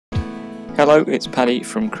Hello, it's Paddy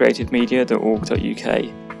from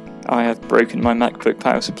creativemedia.org.uk. I have broken my MacBook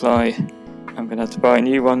power supply. I'm going to have to buy a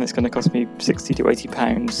new one. It's going to cost me £60 to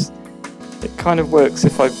 £80. It kind of works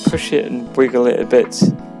if I push it and wiggle it a bit.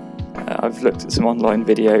 I've looked at some online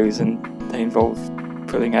videos and they involve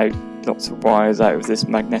pulling out lots of wires out of this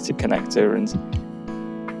magnetic connector and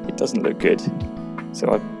it doesn't look good.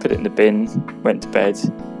 So I put it in the bin, went to bed,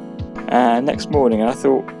 and next morning I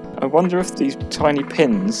thought, I wonder if these tiny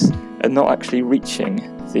pins are not actually reaching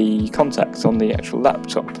the contacts on the actual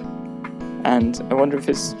laptop, and I wonder if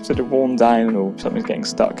it's sort of worn down or something's getting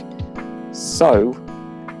stuck. So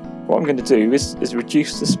what I'm going to do is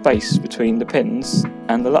reduce the space between the pins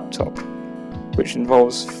and the laptop, which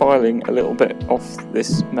involves filing a little bit off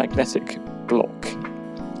this magnetic block.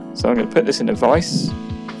 So I'm going to put this in a vise,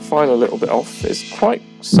 file a little bit off. It's quite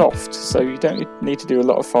soft, so you don't need to do a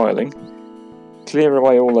lot of filing. Clear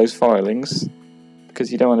away all those filings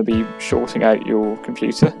because you don't want to be shorting out your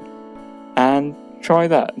computer, and try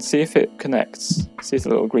that and see if it connects, see if the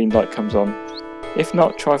little green light comes on. If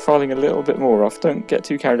not, try filing a little bit more off. Don't get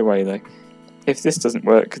too carried away though. If this doesn't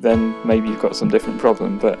work, then maybe you've got some different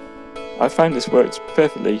problem, but I found this worked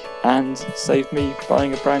perfectly and saved me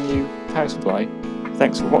buying a brand new power supply.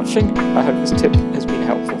 Thanks for watching. I hope this tip has been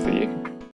helpful for you.